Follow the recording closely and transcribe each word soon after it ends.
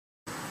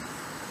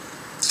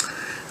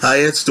Hi,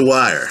 it's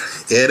Dwyer.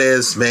 It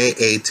is May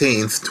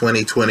 18th,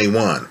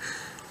 2021.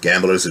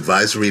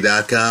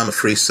 GamblersAdvisory.com, a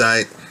free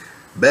site.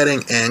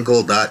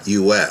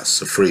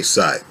 BettingAngle.us, a free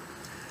site.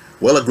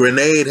 Well, a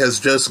grenade has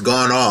just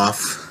gone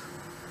off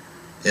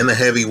in the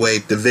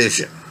heavyweight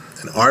division.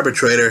 An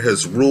arbitrator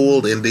has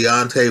ruled in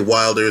Deontay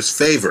Wilder's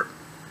favor,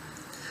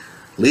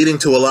 leading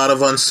to a lot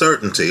of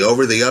uncertainty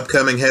over the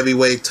upcoming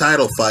heavyweight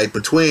title fight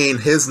between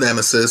his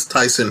nemesis,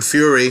 Tyson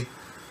Fury,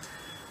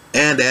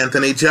 and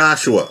Anthony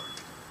Joshua.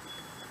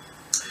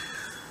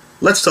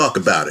 Let's talk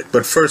about it,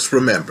 but first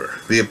remember,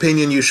 the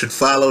opinion you should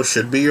follow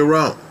should be your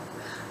own.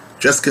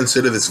 Just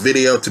consider this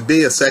video to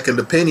be a second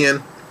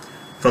opinion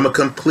from a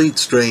complete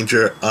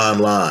stranger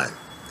online.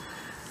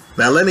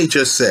 Now let me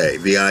just say,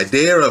 the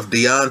idea of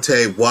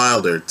Deontay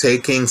Wilder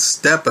taking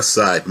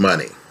step-aside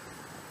money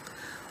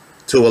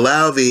to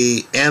allow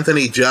the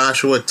Anthony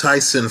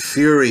Joshua-Tyson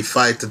Fury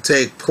fight to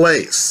take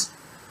place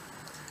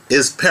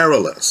is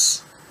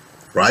perilous,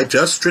 right?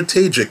 Just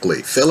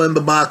strategically, fill in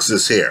the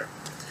boxes here.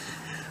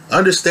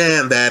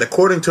 Understand that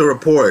according to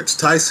reports,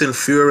 Tyson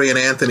Fury and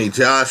Anthony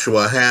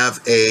Joshua have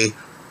a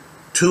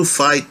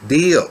two-fight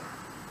deal.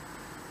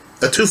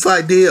 A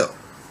two-fight deal.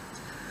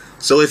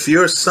 So if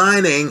you're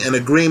signing an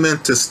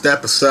agreement to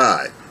step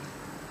aside,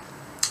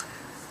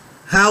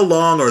 how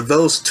long are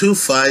those two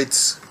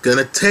fights going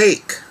to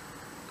take?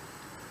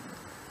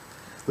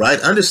 Right?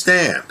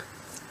 Understand,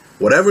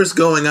 whatever's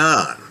going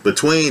on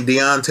between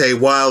Deontay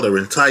Wilder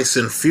and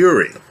Tyson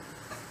Fury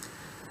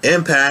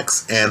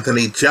impacts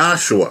Anthony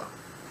Joshua.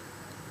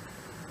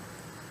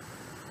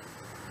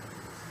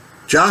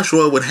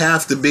 Joshua would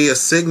have to be a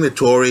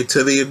signatory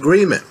to the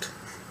agreement,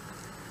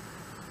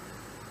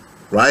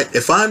 right?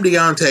 If I'm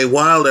Deontay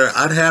Wilder,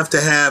 I'd have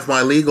to have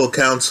my legal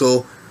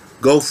counsel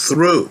go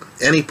through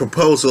any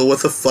proposal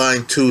with a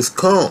fine-tooth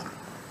comb,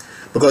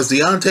 because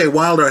Deontay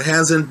Wilder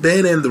hasn't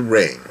been in the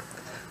ring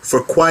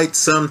for quite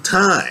some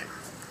time.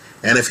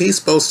 And if he's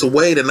supposed to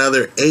wait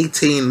another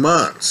 18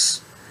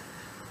 months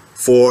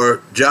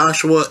for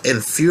Joshua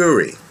and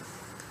Fury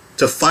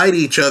to fight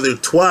each other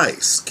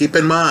twice, keep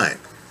in mind,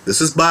 this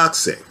is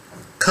boxing.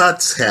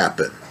 Cuts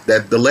happen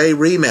that delay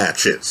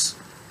rematches.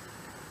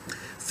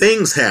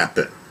 Things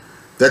happen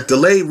that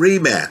delay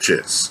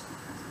rematches.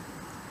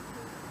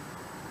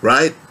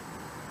 Right?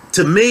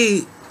 To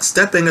me,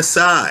 stepping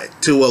aside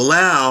to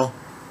allow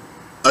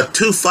a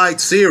two-fight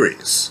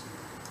series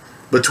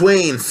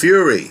between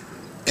Fury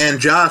and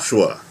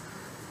Joshua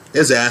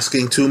is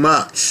asking too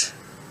much.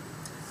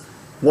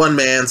 One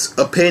man's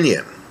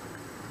opinion.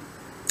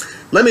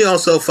 Let me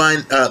also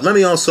point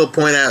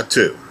out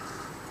too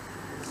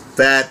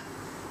that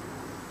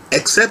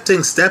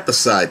accepting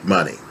step-aside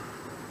money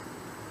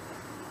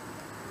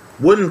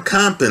wouldn't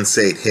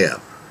compensate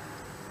him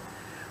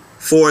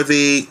for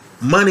the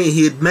money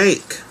he'd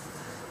make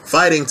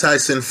fighting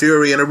Tyson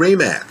Fury in a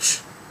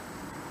rematch.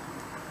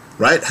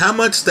 Right? How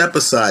much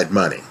step-aside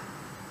money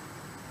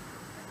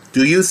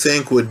do you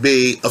think would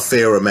be a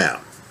fair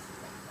amount?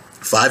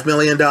 $5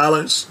 million?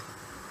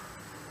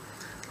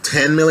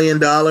 $10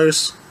 million?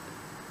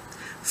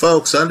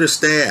 Folks,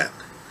 understand,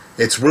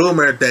 it's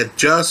rumored that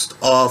just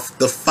off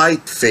the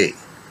fight fee,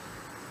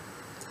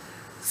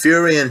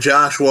 Fury and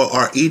Joshua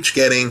are each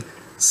getting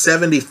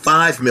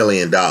 $75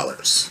 million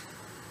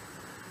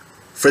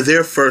for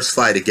their first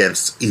fight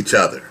against each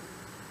other.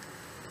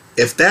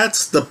 If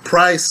that's the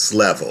price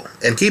level,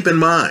 and keep in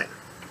mind,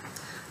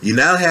 you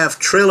now have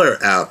Triller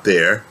out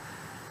there,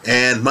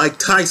 and Mike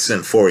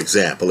Tyson, for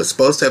example, is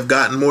supposed to have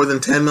gotten more than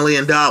 $10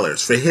 million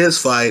for his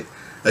fight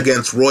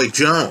against Roy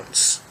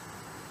Jones.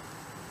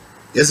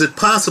 Is it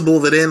possible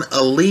that in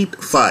elite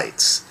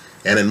fights,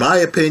 and in my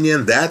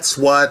opinion, that's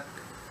what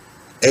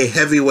a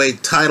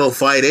heavyweight title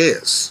fight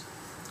is,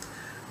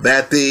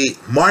 that the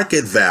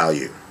market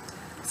value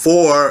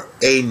for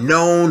a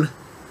known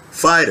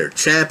fighter,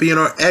 champion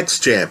or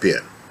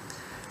ex-champion,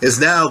 is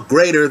now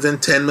greater than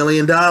 $10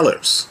 million?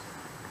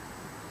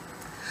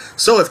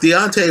 So if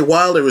Deontay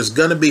Wilder is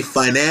going to be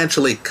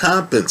financially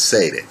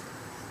compensated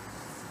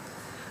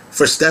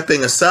for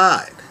stepping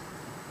aside,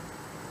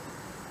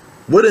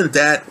 wouldn't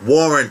that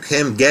warrant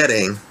him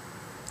getting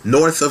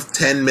north of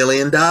 $10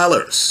 million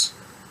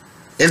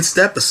in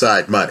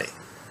step-aside money?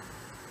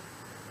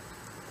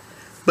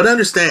 But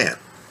understand,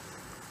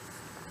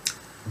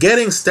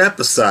 getting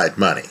step-aside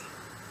money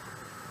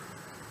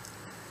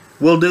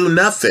will do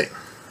nothing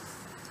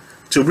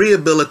to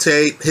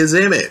rehabilitate his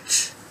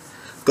image.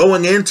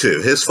 Going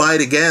into his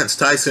fight against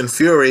Tyson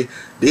Fury,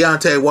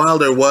 Deontay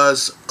Wilder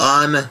was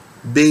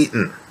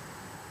unbeaten.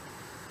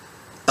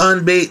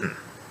 Unbeaten.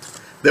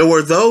 There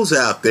were those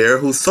out there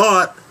who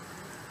thought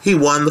he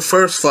won the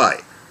first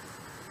fight.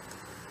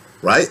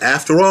 Right?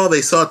 After all,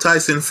 they saw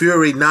Tyson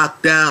Fury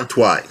knocked down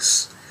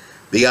twice.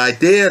 The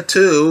idea,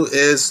 too,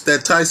 is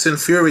that Tyson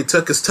Fury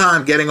took his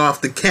time getting off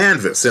the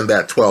canvas in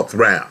that 12th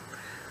round.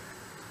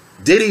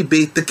 Did he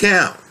beat the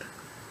count?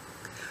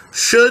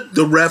 Should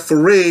the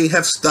referee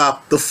have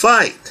stopped the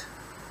fight?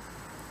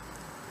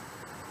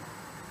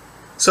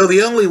 So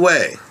the only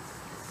way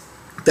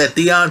that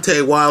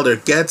Deontay Wilder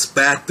gets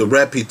back the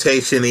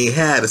reputation he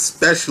had,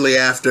 especially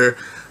after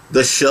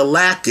the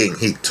shellacking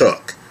he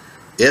took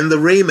in the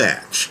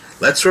rematch.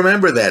 Let's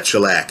remember that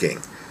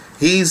shellacking.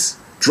 He's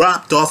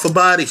dropped off a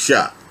body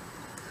shot.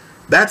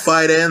 That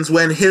fight ends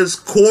when his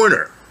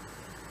corner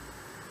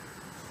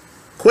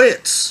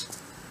quits.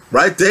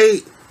 Right?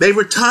 They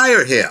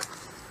retire him.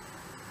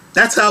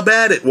 That's how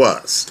bad it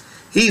was.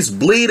 He's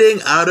bleeding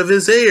out of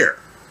his ear.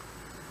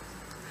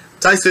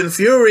 Tyson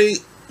Fury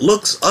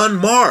looks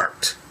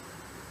unmarked.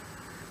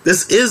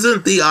 This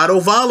isn't the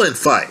Otto Wallin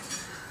fight.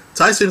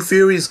 Tyson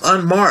Fury's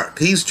unmarked.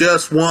 He's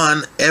just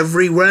won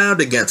every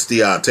round against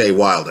Deontay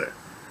Wilder.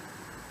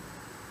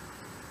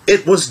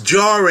 It was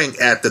jarring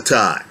at the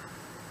time.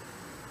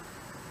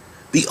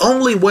 The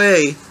only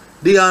way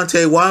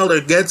Deontay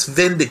Wilder gets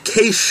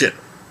vindication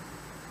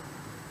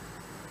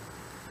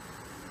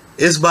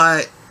is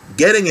by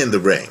getting in the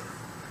ring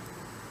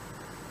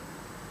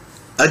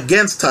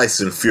against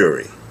Tyson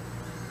Fury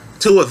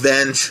to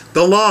avenge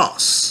the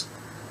loss.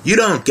 You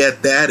don't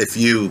get that if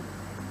you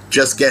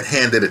just get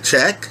handed a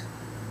check.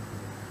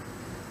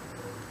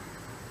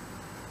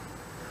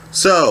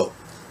 So,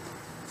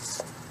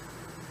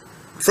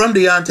 from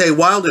Deontay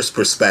Wilder's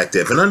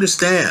perspective, and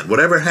understand,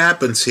 whatever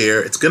happens here,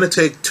 it's going to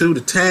take two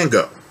to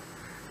tango.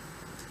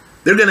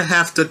 They're going to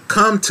have to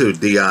come to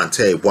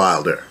Deontay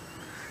Wilder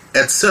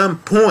at some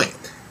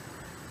point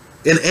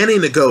in any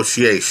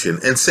negotiation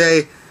and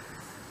say,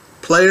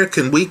 player,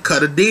 can we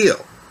cut a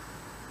deal?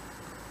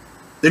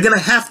 They're going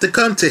to have to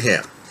come to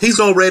him. He's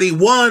already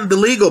won the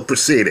legal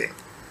proceeding.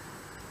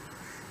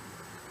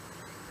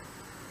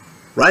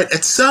 Right?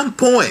 At some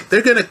point,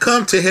 they're going to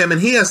come to him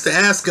and he has to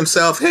ask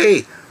himself,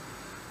 hey,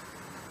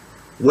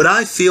 would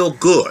I feel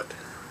good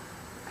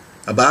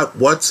about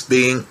what's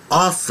being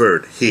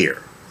offered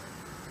here?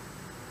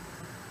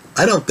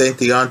 I don't think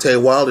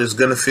Deontay Wilder is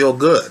going to feel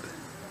good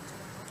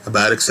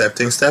about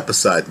accepting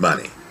step-aside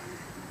money.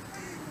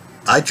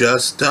 I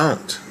just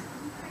don't.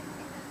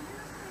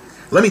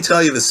 Let me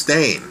tell you the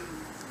stain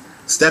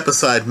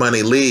step-aside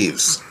money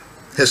leaves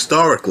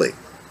historically.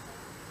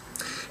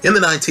 In the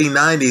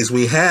 1990s,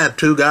 we had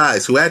two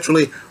guys who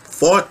actually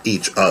fought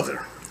each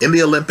other in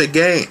the Olympic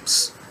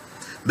Games.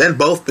 Then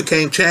both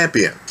became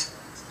champion.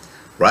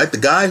 Right? The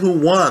guy who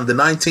won the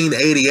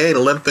 1988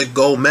 Olympic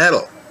gold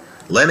medal,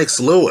 Lennox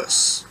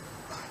Lewis.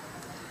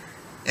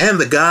 And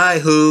the guy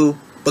who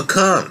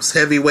becomes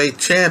heavyweight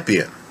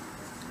champion,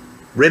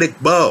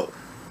 Riddick Bowe.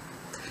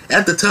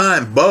 At the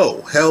time,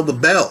 Bowe held the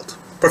belt,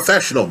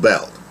 professional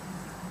belt.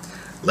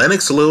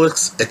 Lennox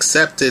Lewis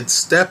accepted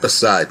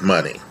step-aside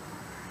money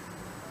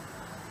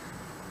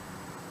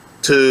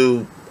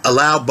to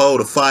allow Bowe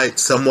to fight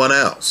someone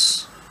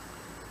else.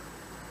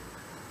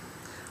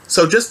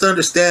 So just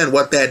understand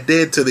what that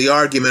did to the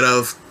argument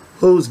of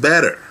who's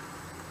better,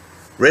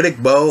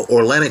 Riddick Bowe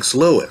or Lennox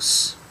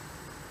Lewis.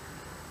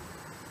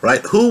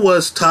 Right? Who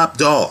was top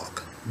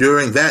dog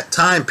during that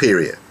time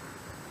period?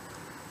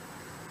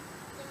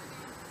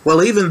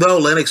 Well, even though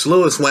Lennox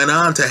Lewis went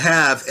on to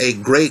have a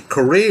great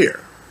career,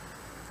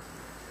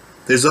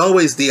 there's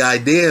always the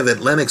idea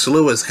that Lennox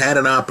Lewis had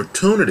an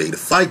opportunity to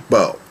fight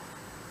Bowe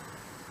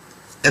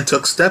and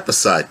took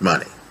step-aside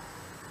money.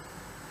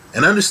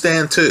 And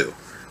understand, too,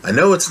 I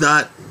know it's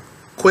not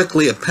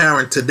quickly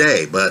apparent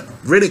today, but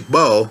Riddick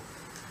Bowe,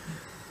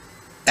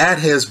 at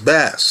his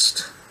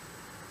best,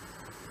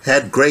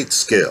 had great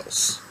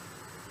skills.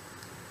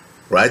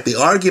 Right? The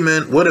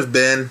argument would have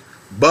been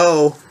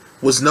Bowe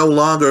was no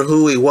longer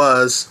who he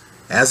was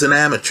as an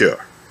amateur.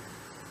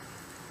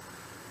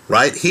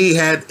 Right? He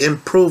had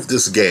improved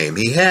his game.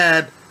 He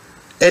had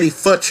Eddie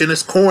Futch in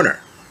his corner.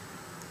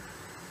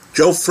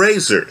 Joe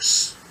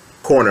Frazier's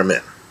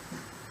cornerman.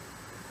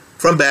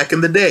 From back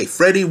in the day,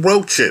 Freddie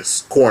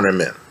Roach's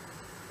cornerman.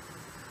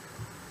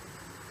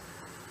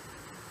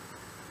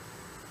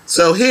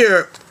 So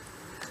here,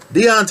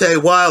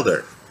 Deontay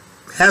Wilder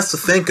has to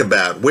think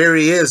about where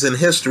he is in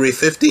history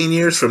 15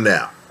 years from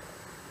now.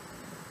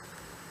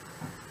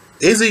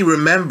 Is he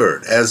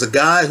remembered as a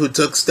guy who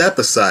took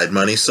step-aside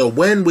money? So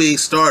when we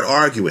start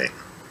arguing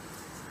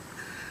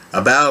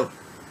about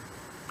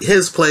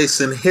his place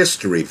in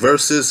history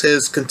versus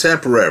his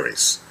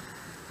contemporaries,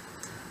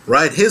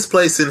 right? His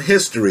place in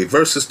history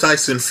versus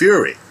Tyson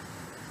Fury,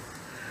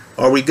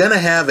 are we going to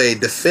have a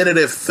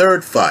definitive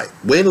third fight,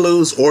 win,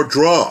 lose, or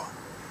draw,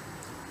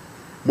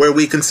 where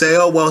we can say,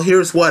 oh, well,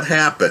 here's what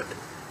happened.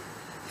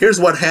 Here's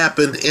what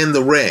happened in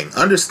the ring.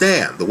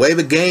 Understand, the way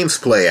the games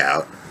play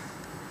out,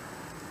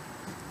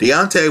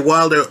 Deontay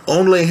Wilder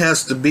only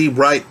has to be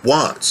right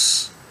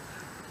once.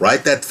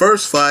 Right? That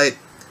first fight,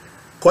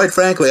 quite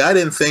frankly, I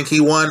didn't think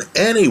he won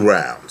any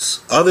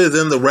rounds other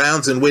than the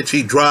rounds in which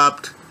he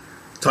dropped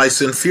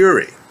Tyson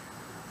Fury.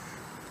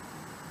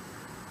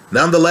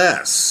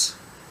 Nonetheless,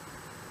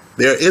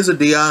 there is a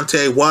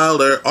Deontay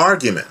Wilder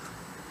argument.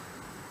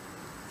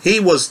 He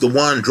was the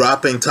one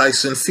dropping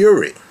Tyson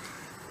Fury.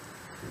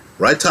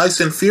 Right?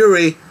 Tyson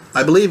Fury,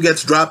 I believe,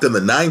 gets dropped in the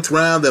 9th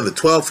round, then the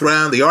 12th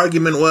round. The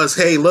argument was,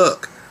 hey,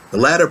 look, the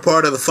latter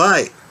part of the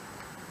fight,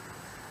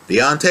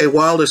 Deontay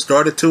Wilder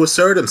started to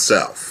assert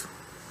himself.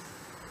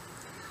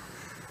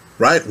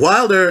 right?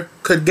 Wilder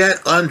could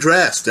get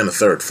undressed in a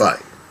third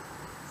fight.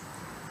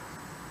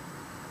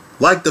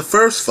 Like the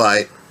first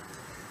fight,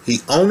 he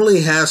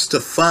only has to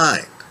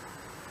find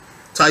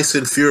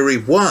Tyson Fury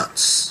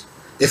once.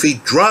 If he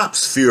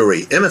drops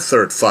Fury in a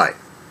third fight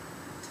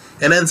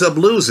and ends up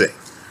losing,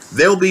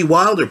 there'll be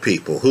Wilder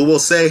people who will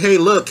say, hey,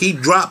 look, he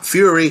dropped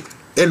Fury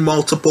in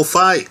multiple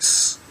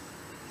fights.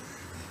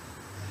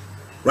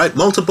 Right?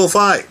 Multiple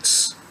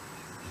fights.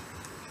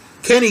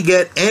 Can he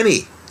get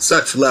any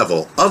such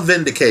level of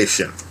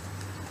vindication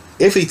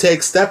if he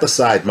takes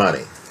step-aside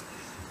money?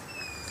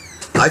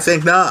 I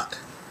think not.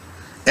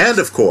 And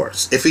of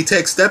course, if he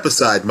takes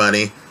step-aside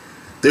money,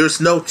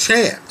 there's no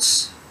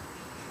chance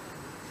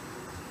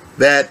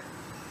that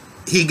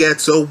he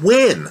gets a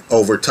win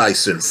over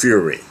Tyson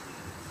Fury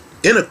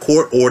in a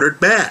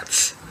court-ordered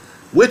match,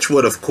 which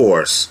would, of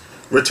course,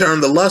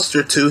 return the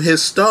luster to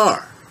his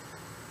star.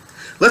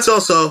 Let's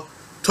also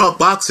talk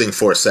boxing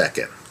for a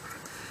second.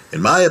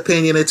 In my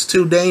opinion, it's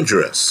too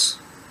dangerous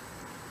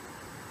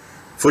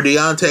for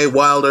Deontay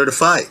Wilder to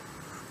fight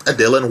a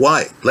Dillian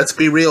Whyte. Let's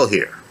be real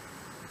here.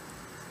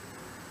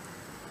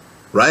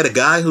 Right? A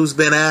guy who's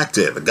been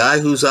active, a guy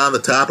who's on the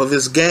top of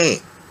his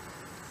game.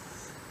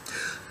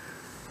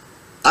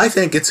 I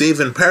think it's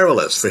even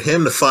perilous for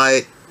him to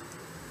fight,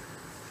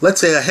 let's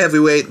say, a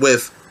heavyweight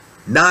with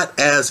not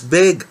as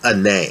big a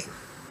name.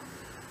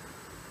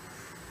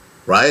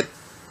 Right?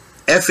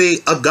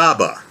 Efe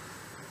Agaba,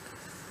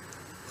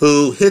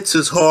 who hits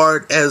as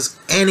hard as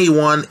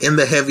anyone in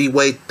the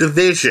heavyweight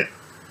division.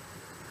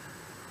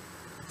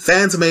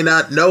 Fans may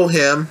not know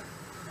him,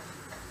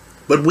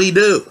 but we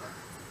do.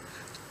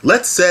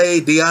 Let's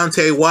say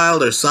Deontay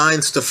Wilder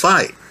signs to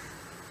fight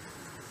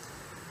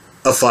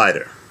a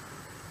fighter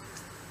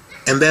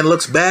and then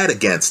looks bad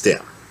against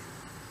him.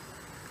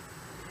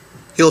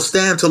 He'll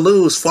stand to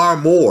lose far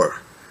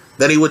more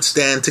than he would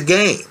stand to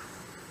gain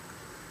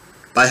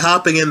by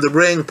hopping in the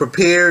ring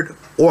prepared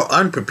or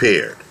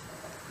unprepared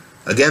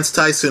against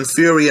Tyson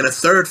Fury in a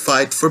third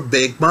fight for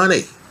big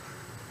money.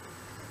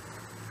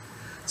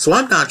 So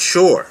I'm not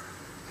sure,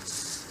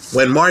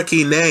 when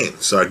marquee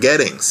names are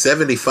getting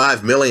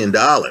 $75 million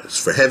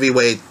for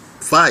heavyweight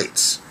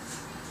fights,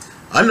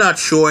 I'm not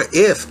sure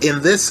if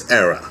in this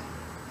era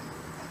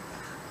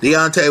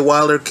Deontay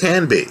Wilder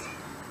can be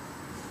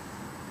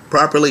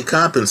properly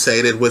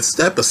compensated with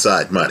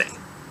step-aside money.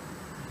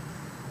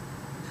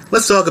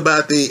 Let's talk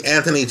about the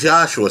Anthony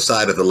Joshua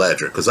side of the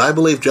ledger, because I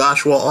believe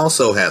Joshua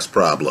also has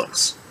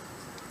problems.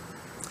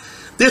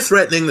 They're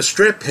threatening to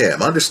strip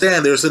him.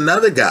 Understand, there's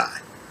another guy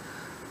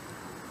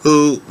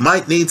who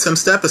might need some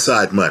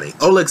step-aside money,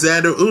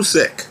 Alexander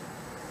Usyk.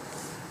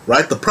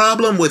 Right? The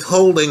problem with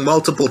holding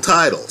multiple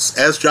titles,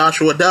 as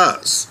Joshua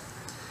does,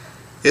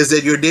 is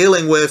that you're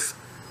dealing with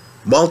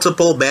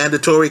multiple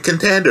mandatory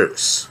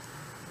contenders.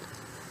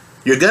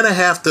 You're going to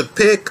have to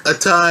pick a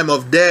time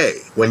of day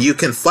when you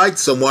can fight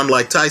someone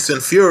like Tyson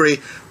Fury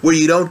where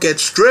you don't get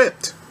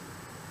stripped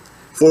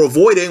for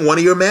avoiding one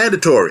of your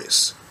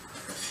mandatories.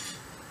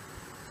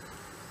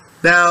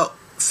 Now,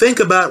 think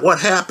about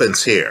what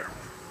happens here.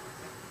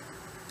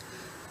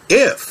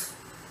 If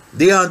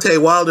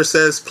Deontay Wilder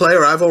says,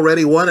 player, I've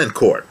already won in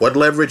court. What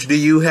leverage do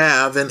you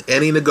have in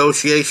any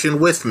negotiation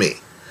with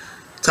me?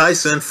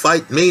 Tyson,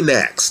 fight me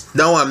next.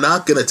 No, I'm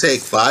not going to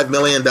take $5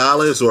 million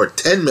or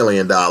 $10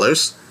 million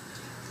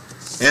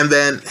and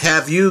then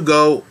have you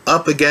go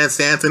up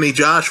against Anthony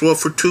Joshua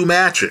for 2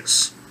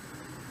 matches.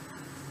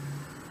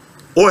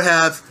 Or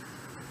have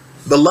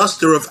the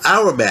luster of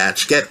our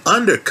match get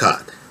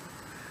undercut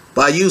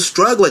by you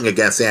struggling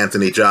against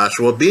Anthony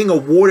Joshua, being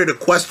awarded a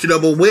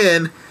questionable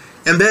win,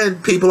 and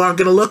then people aren't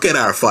going to look at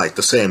our fight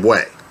the same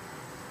way.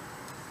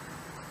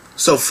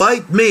 So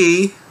fight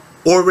me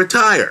or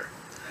retire.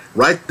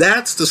 Right?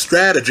 That's the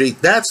strategy,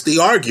 that's the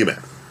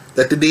argument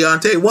that the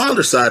Deontay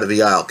Wilder side of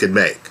the aisle can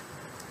make.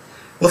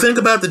 Well, think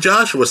about the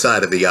Joshua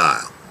side of the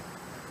aisle.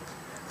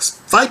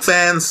 Fight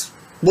fans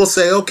will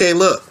say, okay,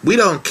 look, we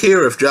don't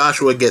care if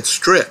Joshua gets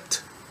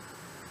stripped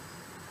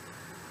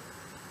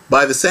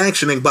by the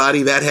sanctioning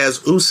body that has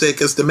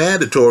Usyk as the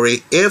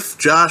mandatory if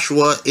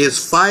Joshua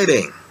is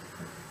fighting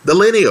the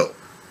lineal,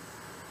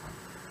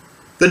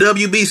 the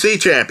WBC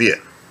champion,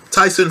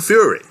 Tyson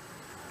Fury.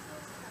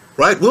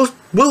 Right?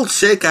 We'll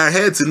shake our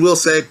heads and we'll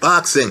say,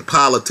 boxing,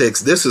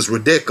 politics, this is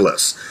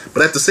ridiculous.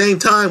 But at the same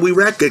time, we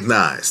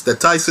recognize that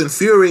Tyson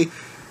Fury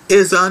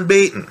is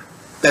unbeaten.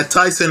 That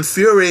Tyson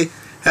Fury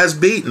has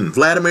beaten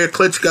Vladimir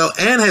Klitschko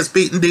and has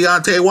beaten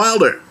Deontay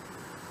Wilder.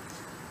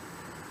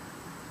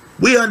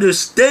 We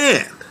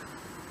understand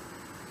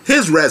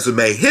his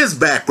resume, his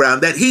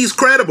background, that he's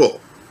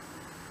credible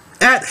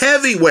at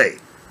heavyweight.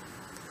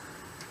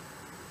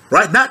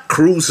 Right? Not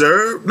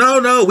cruiser.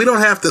 No, we don't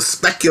have to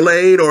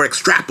speculate or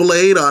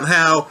extrapolate on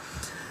how,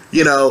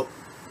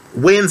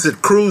 wins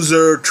at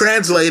cruiser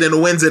translate into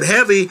wins at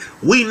heavy.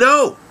 We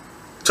know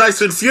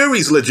Tyson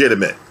Fury's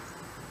legitimate.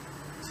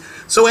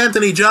 So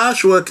Anthony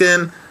Joshua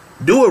can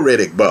do a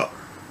Riddick Bowe.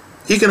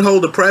 He can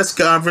hold a press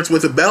conference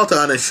with a belt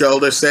on his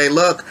shoulder, say,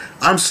 look,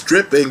 I'm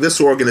stripping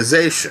this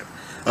organization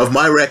of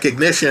my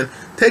recognition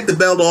take the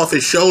belt off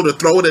his shoulder,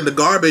 throw it in the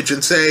garbage,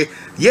 and say,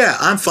 yeah,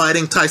 I'm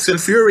fighting Tyson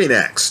Fury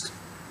next.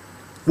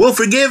 We'll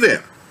forgive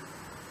him.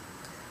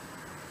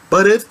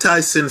 But if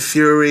Tyson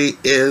Fury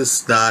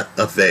is not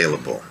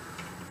available,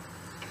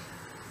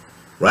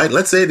 right?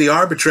 Let's say the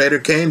arbitrator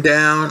came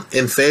down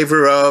in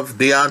favor of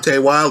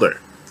Deontay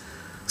Wilder.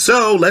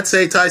 So let's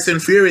say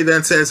Tyson Fury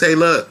then says, hey,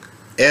 look,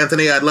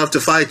 Anthony, I'd love to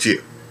fight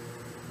you,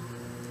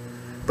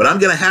 but I'm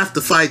going to have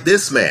to fight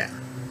this man.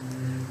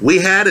 We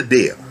had a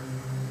deal,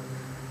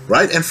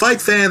 right? And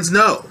fight fans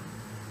know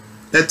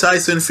that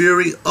Tyson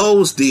Fury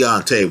owes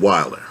Deontay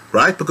Wilder,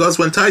 right? Because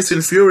when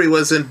Tyson Fury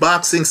was in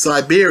Boxing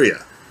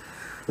Siberia,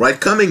 right,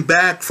 coming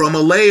back from a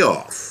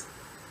layoff,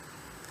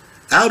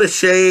 out of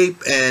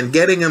shape and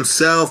getting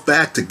himself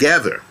back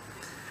together,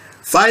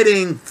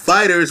 fighting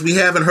fighters we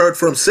haven't heard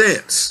from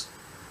since.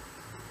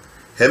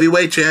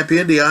 Heavyweight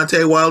champion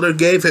Deontay Wilder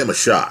gave him a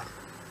shot.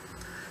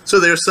 So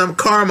there's some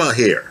karma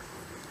here,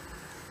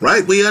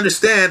 right? We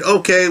understand,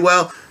 okay,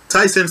 well,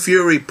 Tyson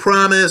Fury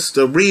promised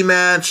a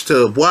rematch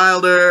to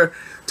Wilder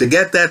to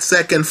get that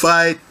second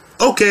fight.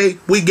 Okay,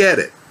 we get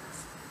it.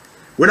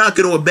 We're not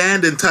going to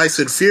abandon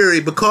Tyson Fury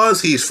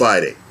because he's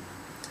fighting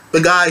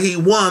the guy he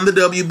won the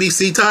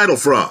WBC title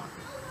from.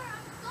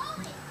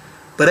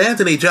 But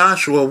Anthony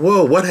Joshua,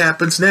 whoa, what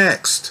happens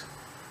next?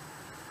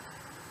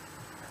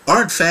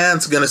 Aren't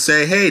fans going to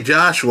say, hey,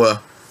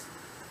 Joshua,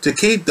 to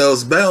keep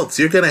those belts,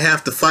 you're going to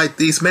have to fight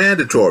these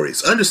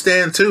mandatories?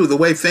 Understand, too, the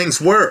way things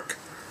work.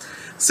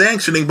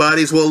 Sanctioning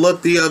bodies will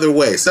look the other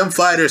way. Some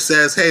fighter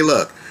says, hey,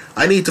 look,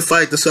 I need to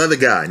fight this other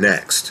guy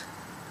next.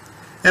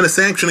 And a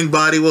sanctioning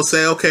body will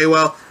say, okay,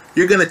 well,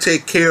 you're going to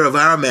take care of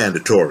our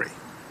mandatory,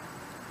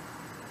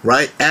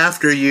 right,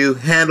 after you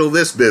handle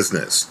this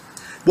business.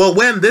 Well,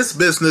 when this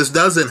business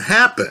doesn't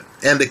happen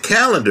and the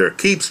calendar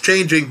keeps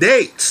changing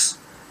dates,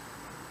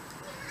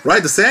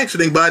 right, the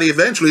sanctioning body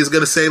eventually is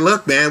going to say,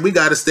 look, man, we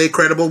got to stay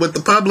credible with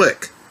the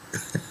public.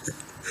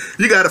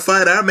 You got to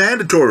fight our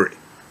mandatory.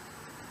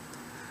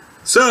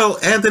 So,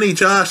 Anthony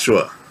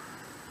Joshua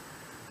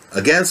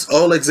against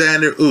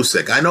Alexander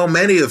Usyk. I know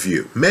many of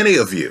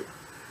you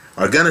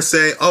are going to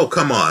say, oh,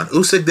 come on,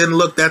 Usyk didn't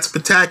look that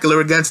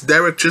spectacular against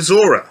Derek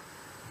Chisora.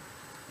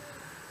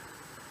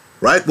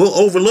 Right? We'll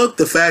overlook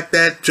the fact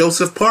that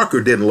Joseph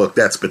Parker didn't look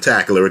that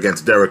spectacular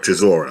against Derek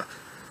Chisora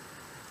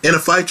in a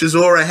fight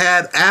Chisora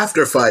had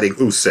after fighting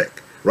Usyk.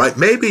 Right?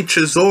 Maybe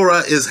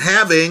Chisora is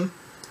having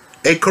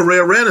a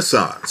career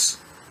renaissance.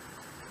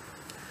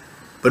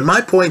 But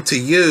my point to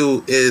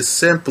you is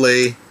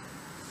simply,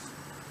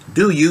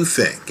 do you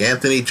think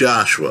Anthony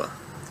Joshua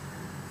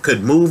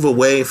could move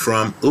away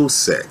from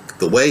Usyk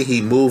the way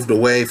he moved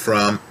away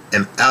from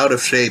an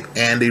out-of-shape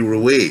Andy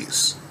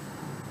Ruiz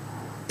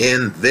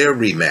in their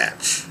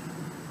rematch?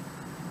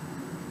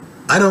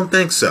 I don't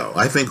think so.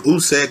 I think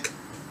Usyk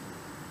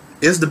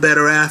is the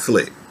better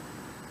athlete,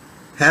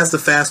 has the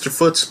faster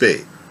foot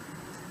speed.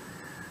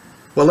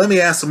 Well, let me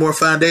ask a more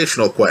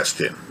foundational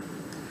question.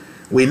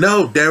 We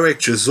know Derek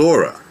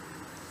Chisora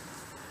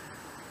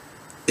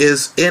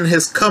is in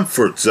his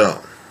comfort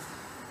zone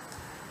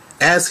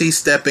as he's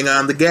stepping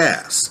on the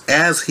gas,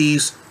 as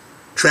he's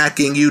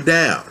tracking you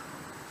down.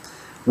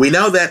 We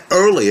know that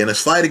early in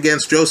his fight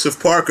against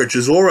Joseph Parker,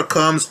 Chisora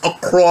comes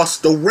across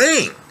the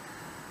ring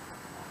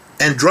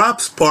and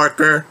drops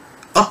Parker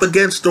up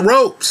against the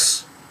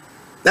ropes.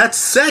 That's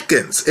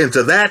seconds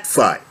into that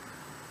fight.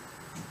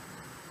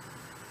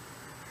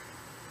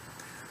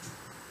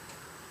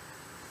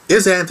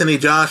 Is Anthony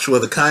Joshua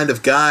the kind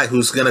of guy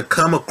who's going to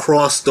come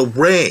across the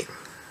ring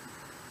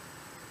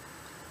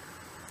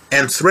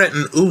and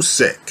threaten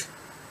Usyk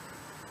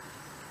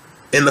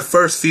in the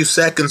first few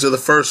seconds of the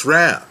first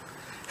round?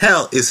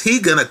 Hell, is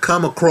he going to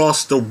come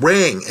across the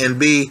ring and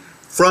be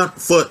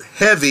front foot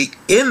heavy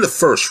in the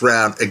first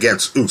round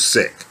against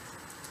Usyk?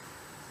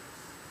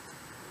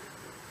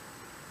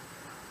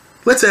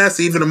 Let's ask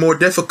even a more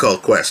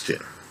difficult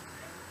question.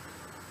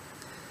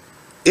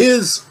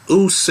 Is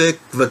Usyk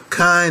the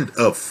kind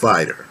of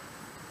fighter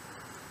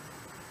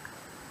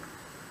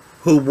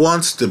who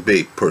wants to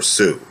be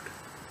pursued?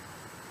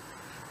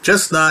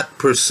 Just not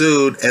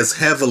pursued as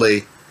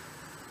heavily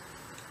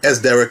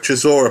as Derek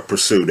Chisora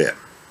pursued him.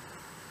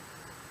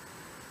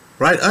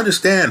 Right?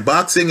 Understand,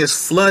 boxing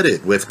is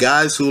flooded with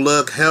guys who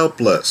look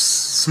helpless,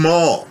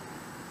 small.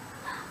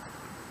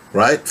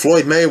 Right?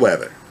 Floyd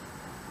Mayweather,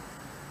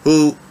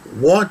 who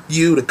want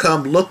you to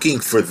come looking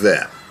for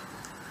them.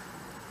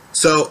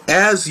 So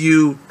as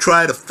you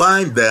try to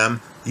find them,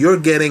 you're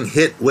getting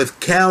hit with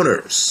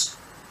counters.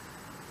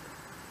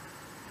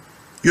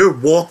 You're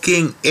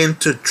walking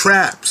into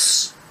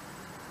traps.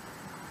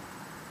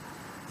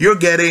 You're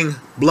getting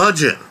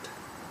bludgeoned.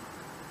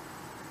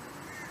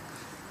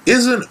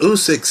 Isn't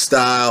Usyk's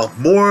style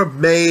more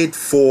made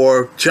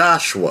for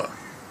Joshua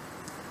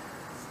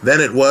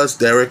than it was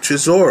Derek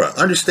Chisora?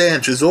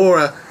 Understand,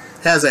 Chisora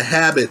has a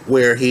habit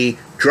where he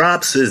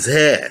drops his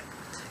head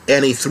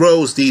and he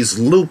throws these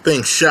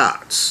looping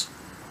shots.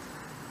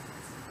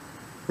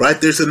 Right?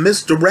 There's a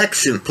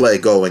misdirection play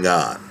going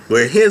on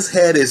where his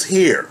head is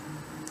here,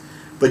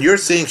 but you're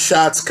seeing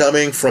shots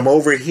coming from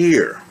over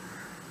here.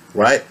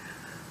 right?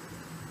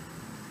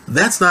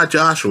 That's not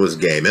Joshua's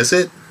game, is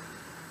it?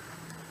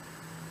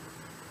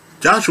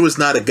 Joshua's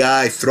not a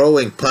guy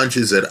throwing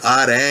punches at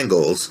odd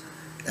angles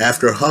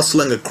after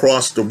hustling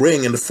across the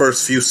ring in the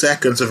first few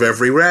seconds of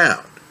every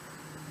round.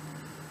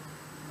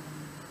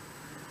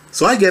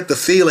 So I get the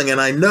feeling,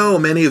 and I know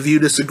many of you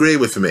disagree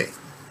with me,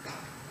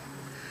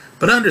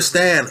 but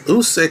understand,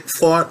 Usyk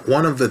fought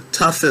one of the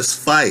toughest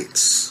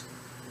fights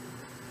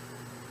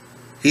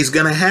he's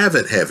going to have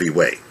at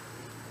heavyweight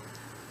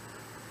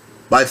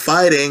by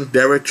fighting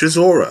Derek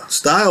Chisora.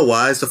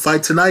 Style-wise, the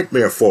fight's a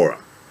nightmare for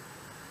him.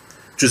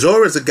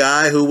 Chisora's a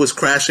guy who was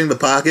crashing the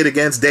pocket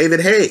against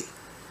David Haye,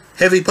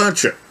 heavy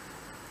puncher,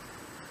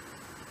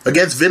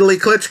 against Vitaly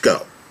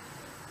Klitschko.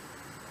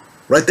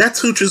 Right?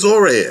 That's who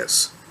Chisora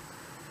is.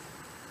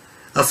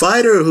 A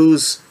fighter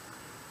who's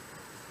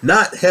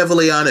not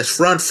heavily on his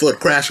front foot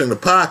crashing the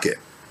pocket,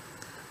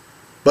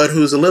 but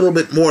who's a little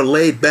bit more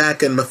laid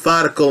back and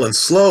methodical and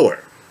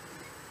slower.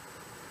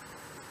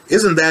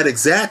 Isn't that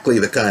exactly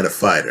the kind of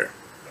fighter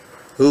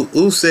who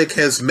Usyk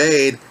has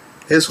made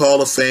his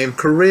Hall of Fame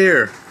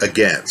career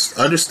against?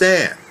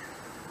 Understand,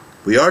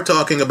 we are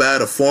talking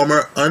about a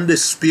former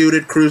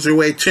undisputed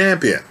cruiserweight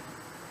champion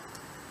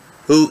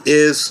who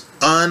is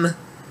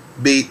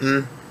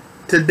unbeaten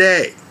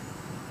today.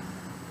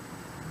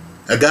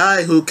 A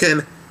guy who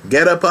can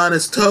get up on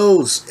his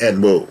toes and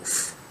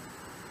move.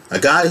 A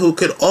guy who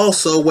could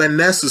also, when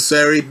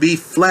necessary, be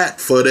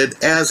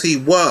flat-footed as he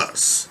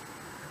was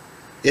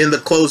in the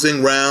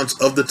closing rounds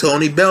of the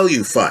Tony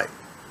Bellew fight.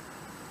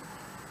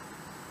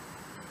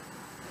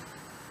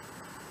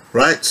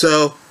 Right?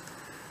 So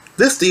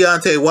this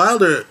Deontay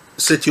Wilder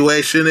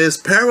situation is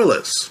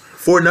perilous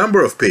for a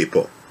number of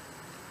people.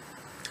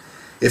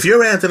 If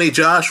you're Anthony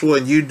Joshua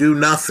and you do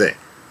nothing,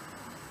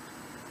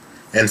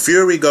 and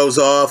Fury goes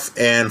off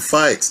and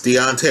fights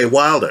Deontay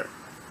Wilder,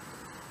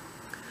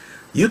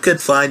 you could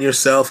find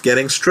yourself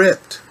getting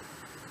stripped.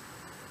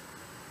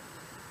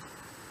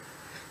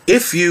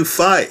 If you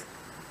fight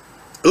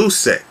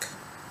Usyk,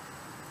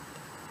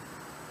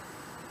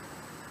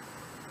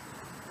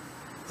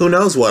 who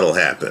knows what'll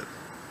happen?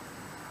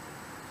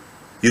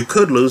 You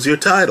could lose your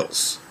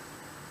titles.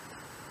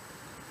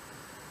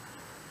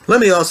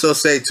 Let me also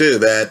say, too,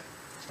 that,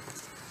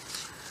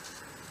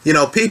 you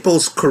know,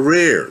 people's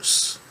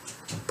careers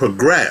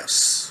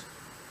progress.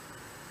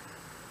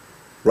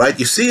 Right?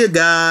 You see a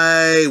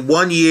guy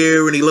 1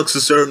 year and he looks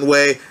a certain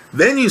way.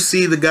 Then you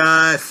see the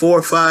guy 4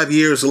 or 5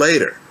 years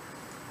later,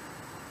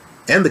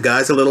 and the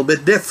guy's a little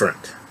bit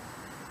different.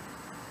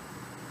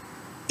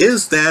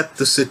 Is that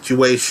the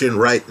situation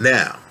right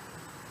now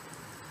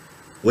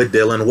with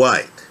Dillian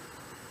Whyte?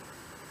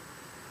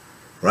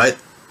 Right?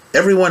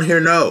 Everyone here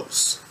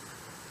knows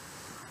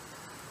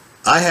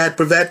I had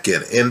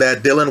Povetkin in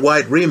that Dillian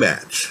Whyte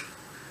rematch.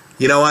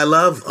 You know, I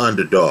love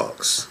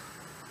underdogs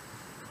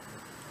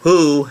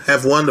who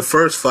have won the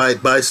first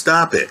fight by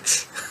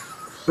stoppage.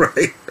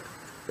 Right?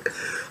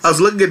 I was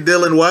looking at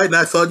Dillian Whyte and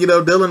I thought, you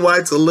know, Dillian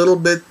Whyte's a little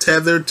bit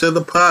tethered to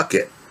the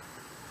pocket.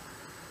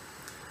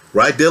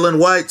 Right? Dillian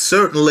Whyte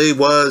certainly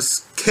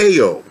was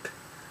KO'd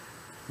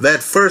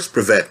that first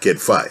Povetkin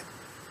fight.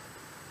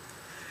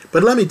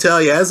 But let me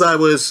tell you, as I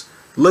was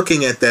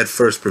looking at that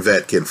first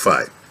Povetkin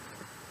fight,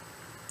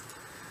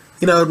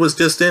 you know, it was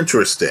just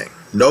interesting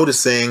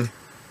noticing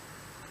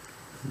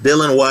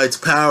Dillian Whyte's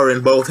power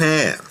in both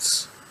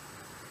hands.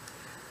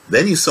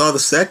 Then you saw the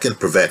second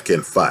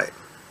Povetkin fight,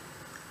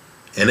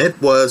 and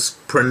it was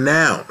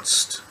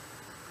pronounced.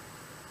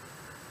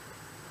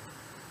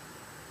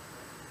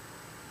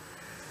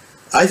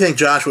 I think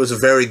Joshua was a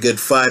very good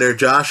fighter.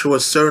 Joshua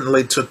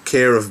certainly took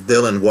care of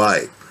Dillian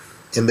Whyte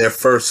in their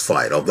first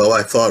fight, although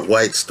I thought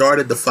Whyte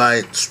started the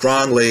fight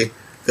strongly,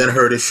 then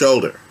hurt his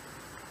shoulder.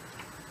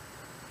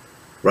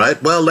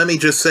 Right? Well, let me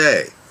just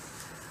say,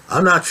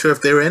 I'm not sure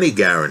if there are any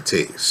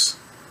guarantees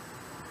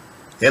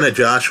in a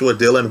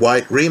Joshua-Dillian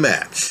Whyte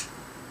rematch.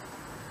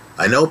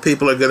 I know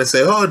people are going to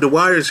say, oh,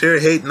 Dwyer's here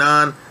hating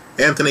on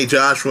Anthony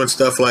Joshua and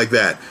stuff like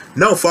that.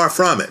 No, far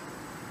from it.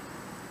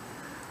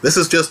 This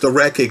is just a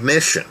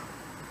recognition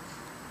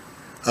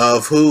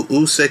of who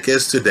Usyk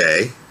is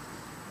today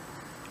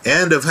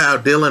and of how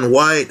Dillian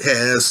Whyte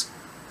has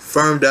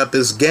firmed up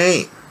his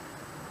game.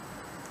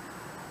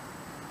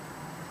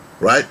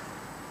 Right?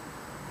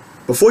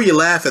 Before you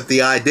laugh at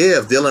the idea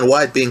of Dillian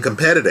Whyte being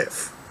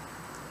competitive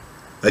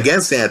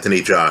against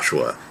Anthony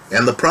Joshua,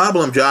 and the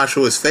problem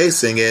Joshua is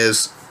facing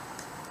is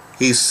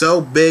he's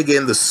so big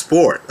in the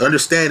sport.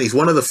 Understand, he's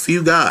one of the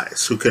few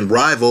guys who can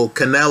rival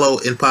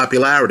Canelo in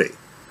popularity.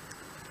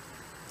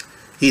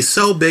 He's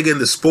so big in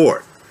the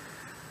sport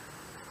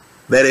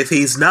that if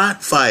he's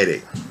not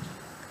fighting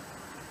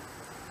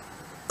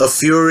a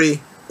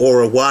Fury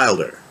or a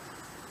Wilder,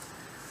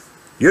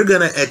 you're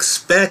going to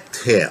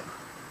expect him.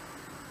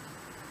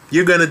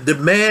 You're going to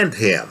demand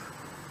him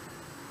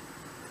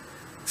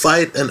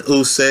fight an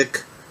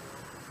Usyk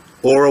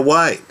or a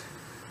Whyte.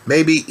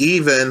 Maybe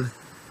even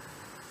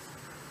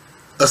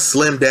a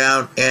slimmed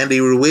down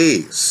Andy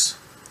Ruiz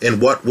in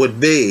what would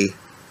be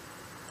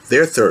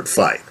their third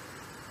fight.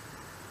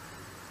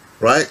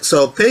 right?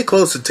 So pay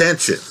close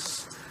attention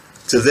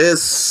to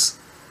this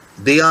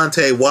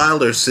Deontay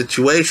Wilder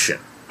situation,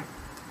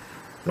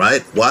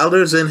 right?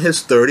 Wilder's in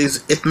his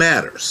 30s. It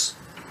matters,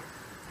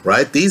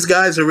 right? These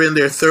guys are in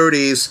their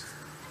 30s.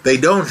 They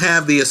don't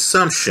have the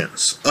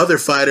assumptions other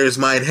fighters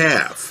might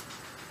have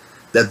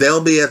that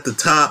they'll be at the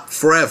top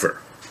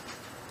forever,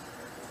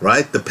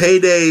 right? The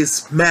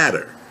paydays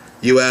matter.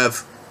 You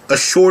have a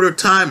shorter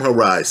time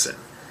horizon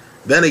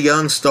than a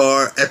young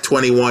star at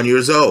 21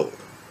 years old.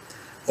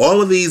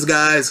 All of these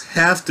guys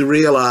have to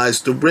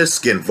realize the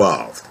risk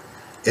involved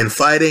in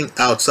fighting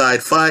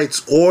outside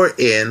fights or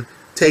in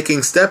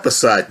taking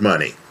step-aside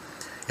money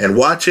and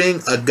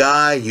watching a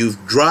guy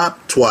you've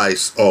dropped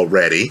twice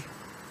already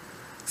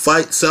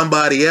fight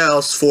somebody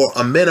else for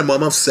a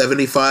minimum of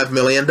 $75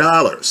 million.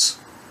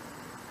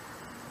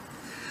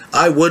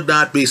 I would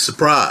not be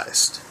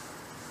surprised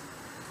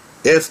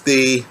if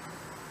the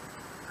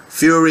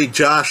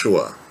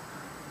Fury-Joshua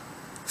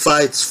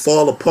fights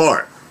fall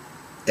apart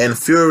and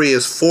Fury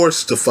is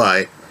forced to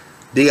fight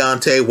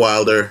Deontay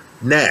Wilder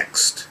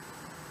next.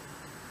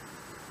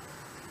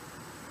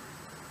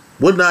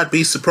 Would not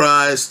be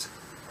surprised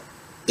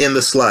in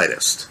the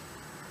slightest,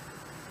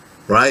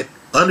 right?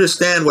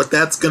 Understand what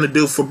that's going to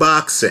do for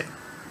boxing.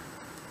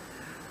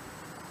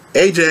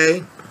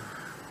 AJ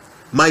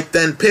might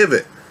then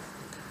pivot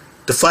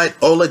to fight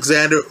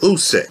Alexander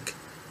Usyk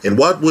in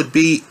what would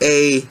be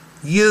a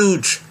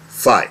huge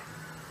fight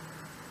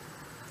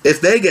if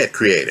they get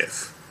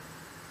creative.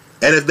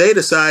 And if they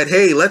decide,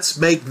 hey, let's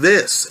make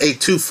this a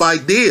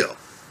 2-fight deal,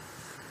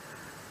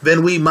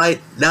 then we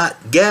might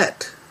not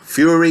get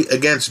Fury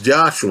against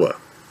Joshua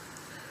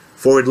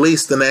for at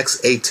least the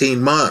next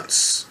 18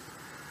 months.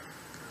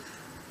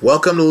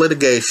 Welcome to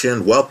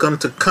litigation. Welcome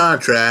to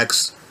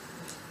contracts.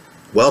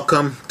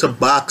 Welcome to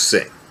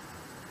boxing.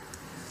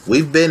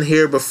 We've been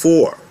here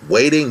before,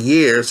 waiting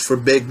years for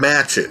big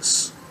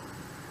matches.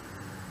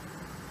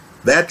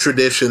 That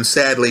tradition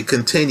sadly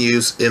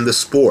continues in the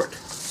sport.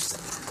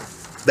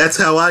 That's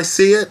how I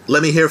see it.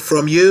 Let me hear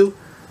from you.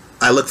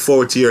 I look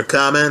forward to your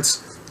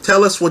comments.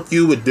 Tell us what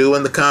you would do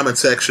in the comment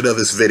section of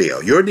this video.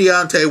 You're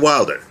Deontay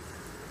Wilder.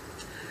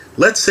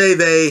 Let's say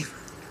they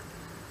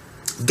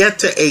get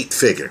to 8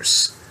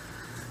 figures.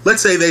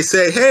 Let's say they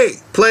say, hey,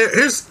 player,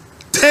 here's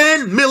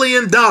 $10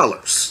 million.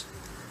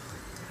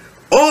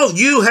 All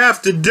you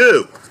have to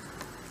do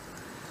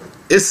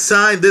is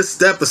sign this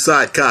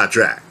step-aside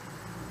contract.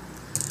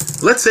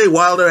 Let's say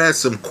Wilder has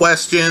some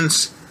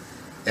questions,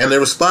 and the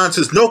response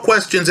is no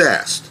questions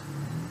asked.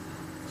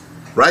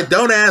 Right?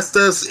 Don't ask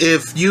us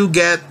if you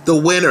get the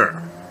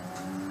winner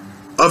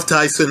of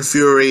Tyson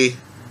Fury,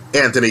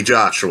 Anthony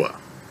Joshua.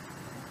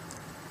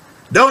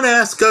 Don't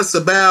ask us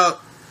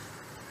about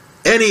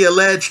any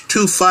alleged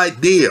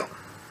 2-fight deal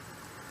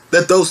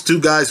that those two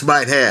guys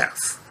might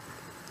have.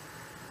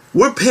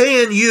 We're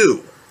paying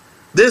you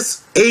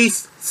this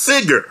 8th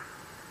figure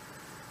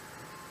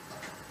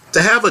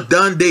to have a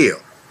done deal.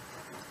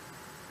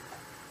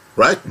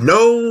 Right?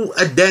 No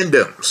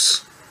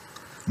addendums.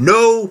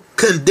 No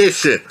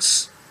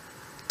conditions.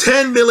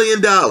 $10 million.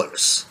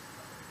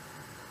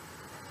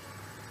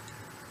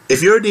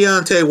 If you're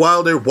Deontay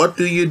Wilder, what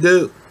do you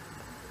do?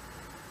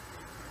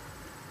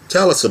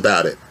 Tell us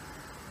about it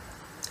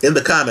in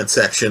the comment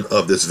section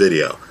of this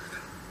video.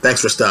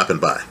 Thanks for stopping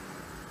by.